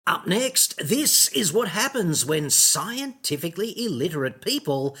Up next, this is what happens when scientifically illiterate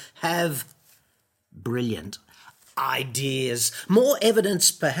people have brilliant ideas. More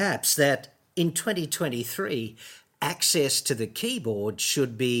evidence, perhaps, that in 2023, access to the keyboard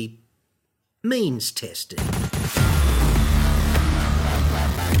should be means tested.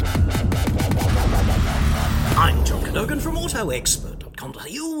 I'm John Cadogan from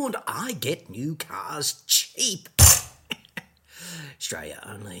AutoExpert.com.au and I get new cars cheap. Australia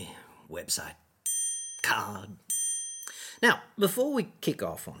only website. Card. Now, before we kick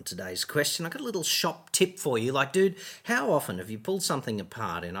off on today's question, I've got a little shop tip for you. Like, dude, how often have you pulled something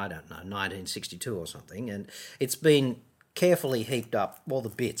apart in, 1962 or something, and it's been carefully heaped up, all the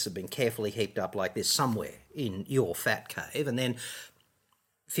bits have been carefully heaped up like this somewhere in your fat cave, and then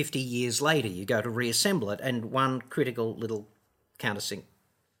 50 years later you go to reassemble it, and one critical little countersink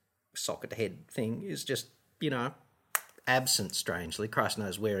socket head thing is just, absent, strangely. Christ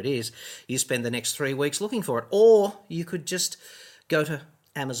knows where it is. You spend the next 3 weeks looking for it. Or you could just go to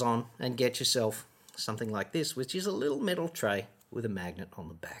Amazon and get yourself something like this, which is a little metal tray with a magnet on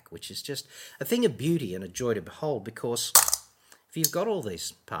the back, which is just a thing of beauty and a joy to behold, because if you've got all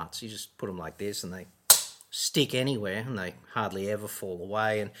these parts, you just put them like this and they stick anywhere and they hardly ever fall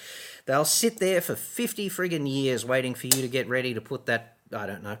away, and they'll sit there for 50 friggin' years waiting for you to get ready to put that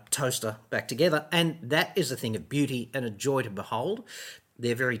toaster back together, and that is a thing of beauty and a joy to behold.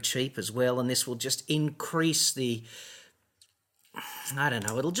 They're very cheap as well, and this will just increase the,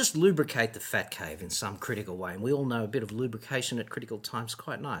 it'll just lubricate the fat cave in some critical way, and we all know a bit of lubrication at critical times is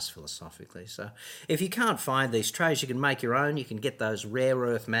quite nice philosophically. So if you can't find these trays, you can make your own. You can get those rare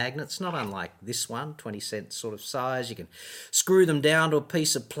earth magnets, not unlike this one, 20-cent sort of size. You can screw them down to a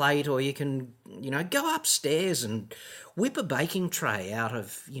piece of plate, or you can, go upstairs and whip a baking tray out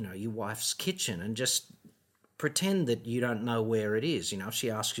of, your wife's kitchen and just pretend that you don't know where it is. If she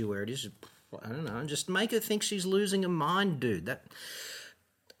asks you where it is, I don't know, just make her think she's losing her mind, dude.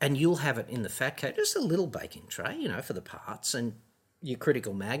 And you'll have it in the fat cave, just a little baking tray, for the parts and your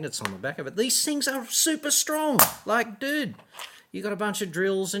critical magnets on the back of it. These things are super strong. Like, dude, you got a bunch of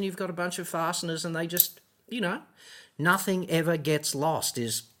drills and you've got a bunch of fasteners, and they just, nothing ever gets lost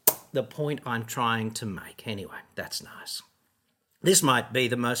is the point I'm trying to make. Anyway, that's nice. This might be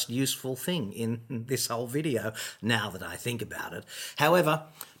the most useful thing in this whole video, now that I think about it. However,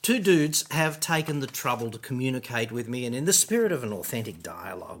 two dudes have taken the trouble to communicate with me, and in the spirit of an authentic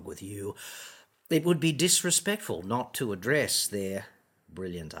dialogue with you, it would be disrespectful not to address their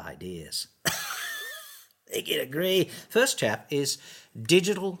brilliant ideas. Think you'd agree? First chap is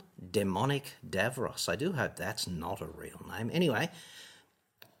Digital Demonic Davros. I do hope that's not a real name. Anyway,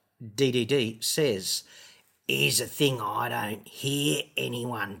 DDD says, "Here's a thing I don't hear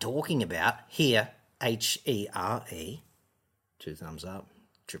anyone talking about." Here, Here, 2 thumbs up,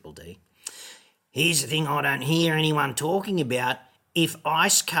 triple D. "Here's the thing I don't hear anyone talking about. If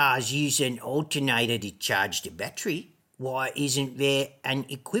ICE cars use an alternator to charge the battery, why isn't there an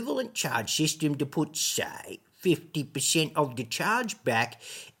equivalent charge system to put, say, 50% of the charge back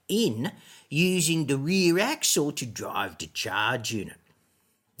in using the rear axle to drive the charge unit?"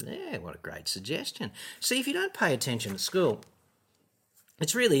 Yeah, what a great suggestion. See, if you don't pay attention at school,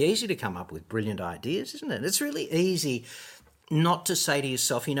 it's really easy to come up with brilliant ideas, isn't it? It's really easy not to say to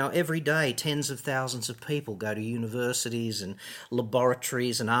yourself, every day tens of thousands of people go to universities and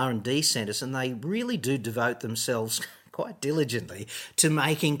laboratories and R&D centres, and they really do devote themselves quite diligently to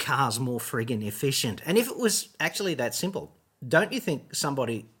making cars more friggin' efficient. And if it was actually that simple, don't you think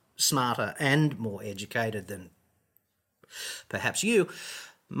somebody smarter and more educated than perhaps you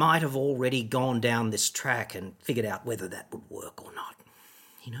might have already gone down this track and figured out whether that would work or not?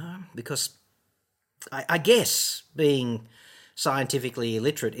 Because I guess being scientifically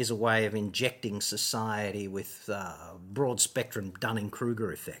illiterate is a way of injecting society with broad-spectrum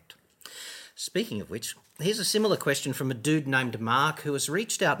Dunning-Kruger effect. Speaking of which, here's a similar question from a dude named Mark, who has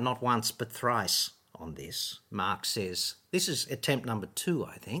reached out not once but thrice on this. Mark says, this is attempt number 2,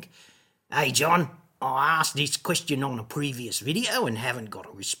 I think. "Hey, John, I asked this question on a previous video and haven't got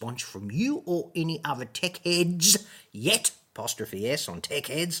a response from you or any other tech heads yet." Apostrophe S on tech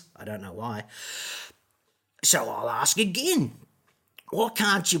heads. I don't know why. "So I'll ask again. Why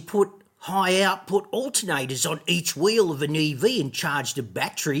can't you put high output alternators on each wheel of an EV and charge the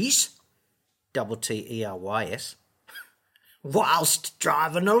batteries, TTERYS, whilst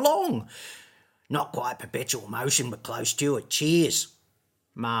driving along? Not quite perpetual motion, but close to it. Cheers.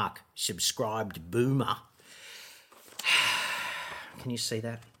 Mark, subscribed boomer." Can you see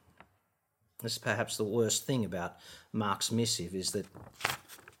that? This is perhaps the worst thing about Mark's missive, is that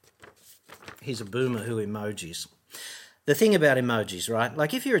he's a boomer who emojis. The thing about emojis, right?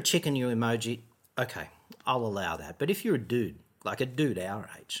 Like if you're a chicken, you emoji, okay, I'll allow that. But if you're a dude, like a dude our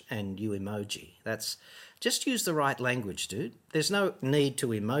age, and you emoji, that's just use the right language, dude. There's no need to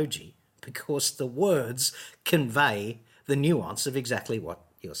emoji because the words convey the nuance of exactly what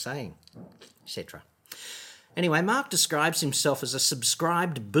you're saying, etc. Anyway, Mark describes himself as a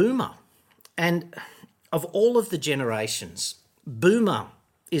subscribed boomer. And of all of the generations, boomer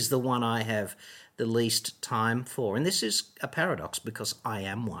is the one I have the least time for. And this is a paradox because I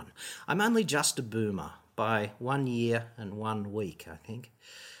am one. I'm only just a boomer by 1 year and 1 week, I think.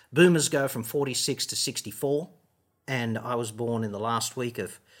 Boomers go from 46 to 64, and I was born in the last week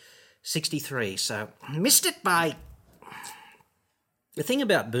of 63, so missed it by... The thing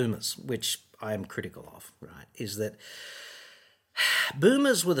about boomers, which I am critical of, right, is that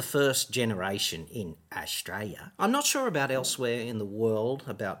boomers were the first generation in Australia. I'm not sure about elsewhere in the world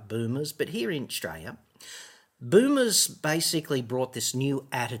about boomers, but here in Australia, boomers basically brought this new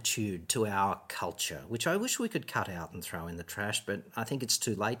attitude to our culture, which I wish we could cut out and throw in the trash, but I think it's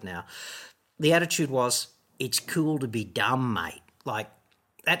too late now. The attitude was, it's cool to be dumb, mate. Like,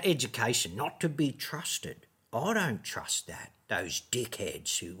 that education, not to be trusted. I don't trust that. Those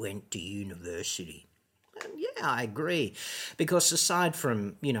dickheads who went to university. And yeah, I agree. Because aside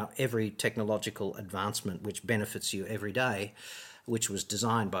from, every technological advancement which benefits you every day, which was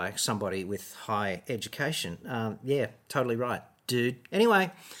designed by somebody with high education, yeah, totally right, dude.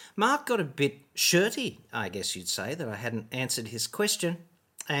 Anyway, Mark got a bit shirty, I guess you'd say, that I hadn't answered his question.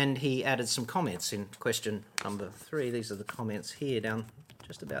 And he added some comments in question number 3. These are the comments here, down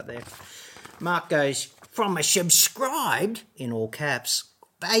just about there. Mark goes, from a subscribed, in all caps,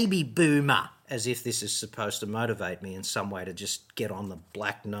 baby boomer, as if this is supposed to motivate me in some way to just get on the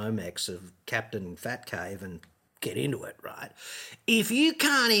black Nomex of Captain Fat Cave and get into it, right? If you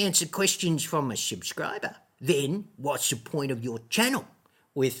can't answer questions from a subscriber, then what's the point of your channel?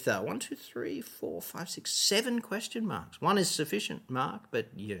 With 1, 2, 3, 4, 5, 6, 7 question marks. 1 is sufficient, Mark, but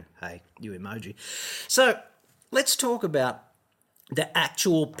you emoji. So let's talk about the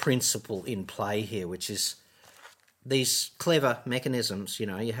actual principle in play here, which is these clever mechanisms.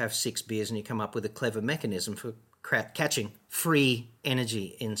 You have 6 beers and you come up with a clever mechanism for catching free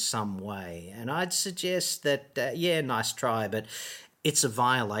energy in some way. And I'd suggest that, nice try, but it's a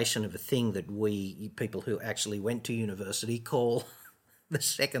violation of a thing that we, people who actually went to university, call the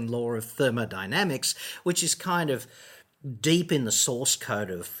second law of thermodynamics, which is kind of deep in the source code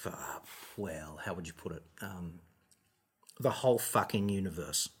of, how would you put it? The whole fucking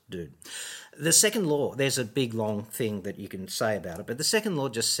universe, dude. The second law, there's a big long thing that you can say about it, but the second law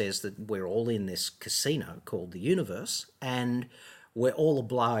just says that we're all in this casino called the universe, and we're all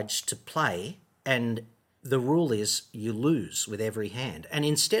obliged to play, and the rule is you lose with every hand. And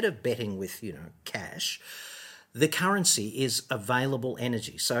instead of betting with, cash, the currency is available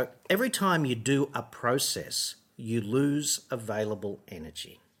energy. So every time you do a process, you lose available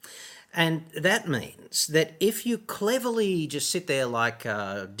energy. And that means that if you cleverly just sit there like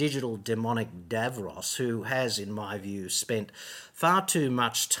a digital demonic Davros, who has, in my view, spent far too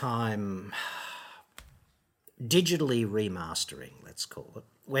much time digitally remastering, let's call it,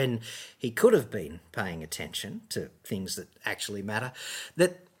 when he could have been paying attention to things that actually matter,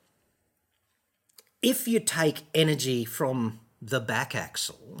 that if you take energy from the back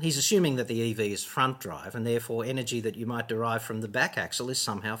axle, he's assuming that the EV is front drive, and therefore energy that you might derive from the back axle is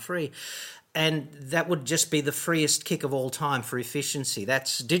somehow free. And that would just be the freest kick of all time for efficiency.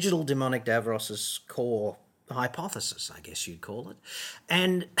 That's digital demonic Davros's core hypothesis, I guess you'd call it.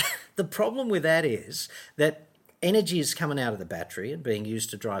 And the problem with that is that energy is coming out of the battery and being used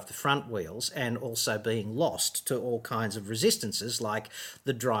to drive the front wheels, and also being lost to all kinds of resistances like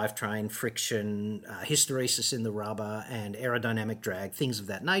the drivetrain, friction, hysteresis in the rubber, and aerodynamic drag, things of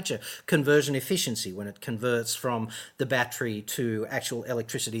that nature. Conversion efficiency, when it converts from the battery to actual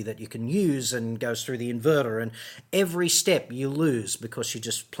electricity that you can use and goes through the inverter, and every step you lose because you're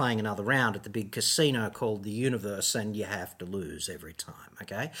just playing another round at the big casino called the universe, and you have to lose every time,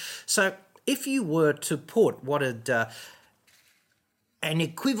 okay? So if you were to put an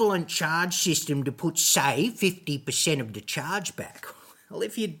equivalent charge system to put, say, 50% of the charge back, well,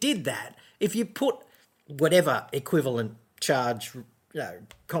 if you did that, if you put whatever equivalent charge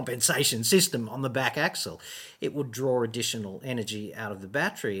compensation system on the back axle, it would draw additional energy out of the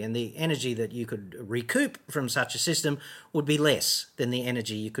battery, and the energy that you could recoup from such a system would be less than the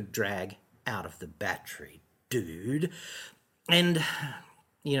energy you could drag out of the battery, dude. And,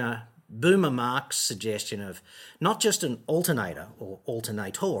 Boomer Mark's suggestion of not just an alternator or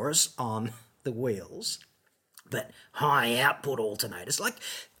alternators on the wheels, But high output alternators, like,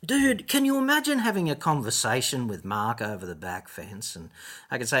 dude, can you imagine having a conversation with Mark over the back fence? And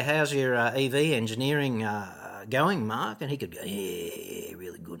I could say, how's your EV engineering going, Mark? And he could go, yeah,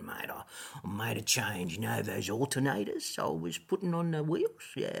 really good, mate. I made a change. You know, those alternators I was putting on the wheels?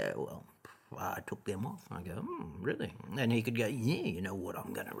 Yeah, well, I took them off. I go, really? And he could go, yeah, you know what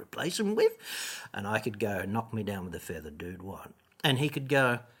I'm going to replace them with? And I could go, knock me down with a feather, dude, what? And he could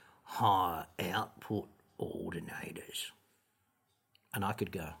go, high output alternators. And I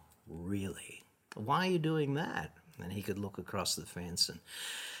could go, really? Why are you doing that? And he could look across the fence and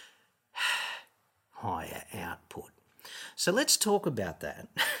higher output. So let's talk about that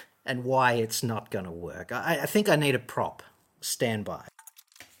and why it's not going to work. I think I need a prop. Stand by.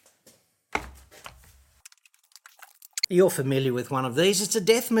 You're familiar with one of these. It's a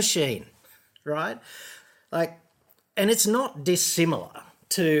death machine, right? And it's not dissimilar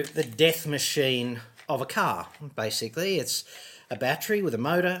to the death machine of a car, basically. It's a battery with a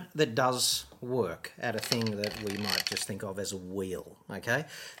motor that does work at a thing that we might just think of as a wheel, okay?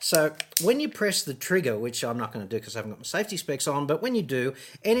 So when you press the trigger, which I'm not going to do because I haven't got my safety specs on, but when you do,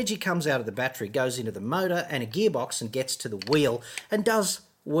 energy comes out of the battery, goes into the motor and a gearbox and gets to the wheel and does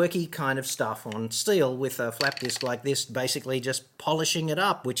worky kind of stuff on steel with a flap disc like this, basically just polishing it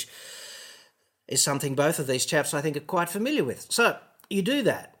up, which is something both of these chaps I think are quite familiar with. So you do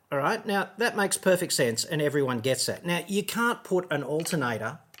that, all right? Now, that makes perfect sense and everyone gets that. Now, you can't put an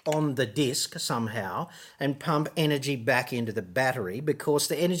alternator on the disc somehow and pump energy back into the battery because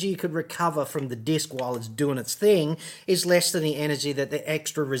the energy you could recover from the disc while it's doing its thing is less than the energy that the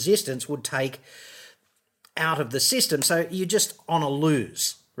extra resistance would take out of the system. So you're just on a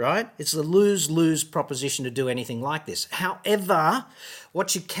lose, right? It's a lose-lose proposition to do anything like this. However,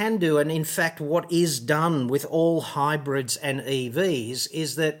 what you can do, and in fact what is done with all hybrids and EVs,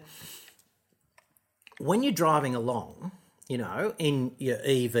 is that when you're driving along, you know, in your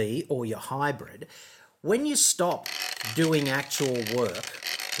EV or your hybrid, when you stop doing actual work,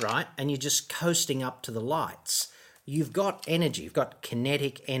 right, and you're just coasting up to the lights, you've got energy, you've got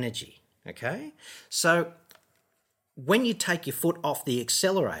kinetic energy, okay? So when you take your foot off the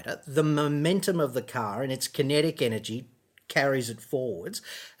accelerator, the momentum of the car and its kinetic energy carries it forwards,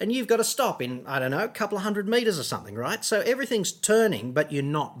 and you've got to stop in, I don't know, a couple of 100 meters or something, right? So everything's turning, but you're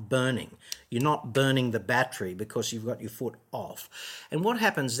not burning. You're not burning the battery because you've got your foot off. And what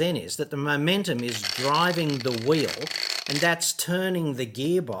happens then is that the momentum is driving the wheel, and that's turning the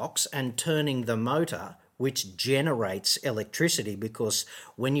gearbox and turning the motor, which generates electricity, because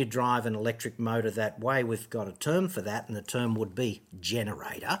when you drive an electric motor that way, we've got a term for that, and the term would be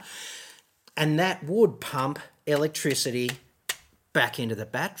generator. And that would pump electricity back into the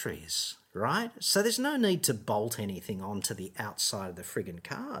batteries, right? So there's no need to bolt anything onto the outside of the friggin'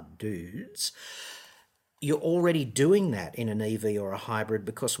 car, dudes. You're already doing that in an EV or a hybrid,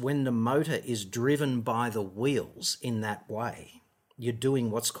 because when the motor is driven by the wheels in that way, you're doing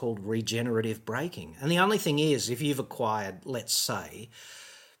what's called regenerative braking. And the only thing is, if you've acquired, let's say,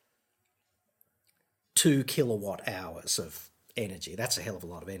 2 kilowatt hours of energy, that's a hell of a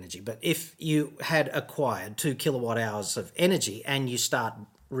lot of energy. But if you had acquired 2 kilowatt hours of energy and you start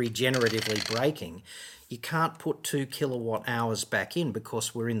regeneratively braking, you can't put 2 kilowatt hours back in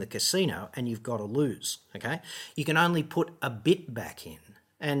because we're in the casino and you've got to lose, okay? You can only put a bit back in,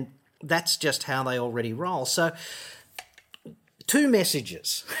 and that's just how they already roll. So 2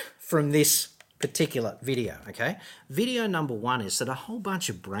 messages from this particular video, okay? Video number 1 is that a whole bunch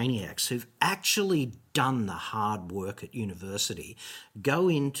of brainiacs who've actually done the hard work at university go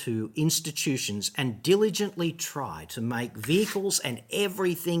into institutions and diligently try to make vehicles and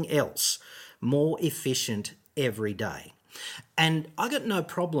everything else more efficient every day. And I got no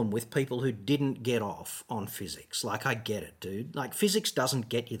problem with people who didn't get off on physics. Like, I get it, dude. Like, physics doesn't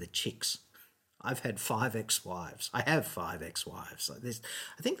get you the chicks. I've had 5 ex-wives. I have 5 ex-wives.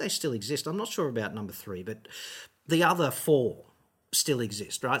 I think they still exist. I'm not sure about number 3, but the other 4 still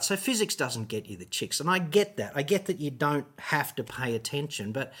exist, right? So physics doesn't get you the chicks. And I get that. I get that you don't have to pay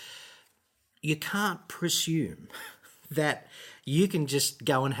attention, but you can't presume that you can just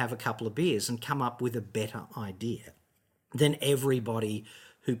go and have a couple of beers and come up with a better idea than everybody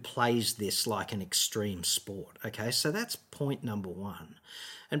who plays this like an extreme sport, okay? So that's point number 1.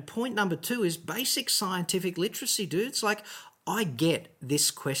 And point number 2 is basic scientific literacy, dudes. Like, I get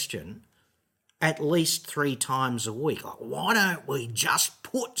this question at least 3 times a week. Like, why don't we just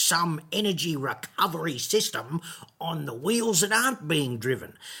put some energy recovery system on the wheels that aren't being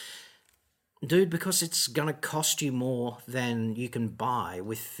driven? Dude, because it's going to cost you more than you can buy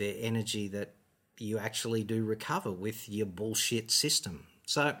with the energy that you actually do recover with your bullshit system.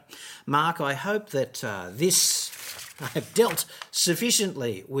 So, Mark, I hope that I have dealt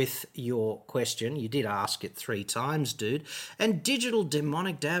sufficiently with your question. You did ask it 3 times, dude. And Digital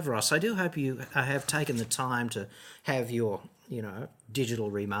Demonic Davros, I do hope you have taken the time to have your, digital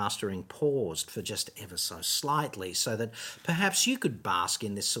remastering paused for just ever so slightly so that perhaps you could bask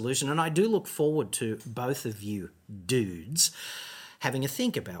in this solution. And I do look forward to both of you dudes having a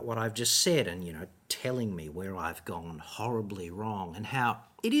think about what I've just said and, telling me where I've gone horribly wrong and how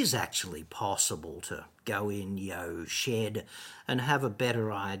it is actually possible to go in yo shed and have a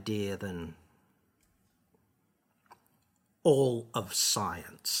better idea than all of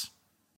science.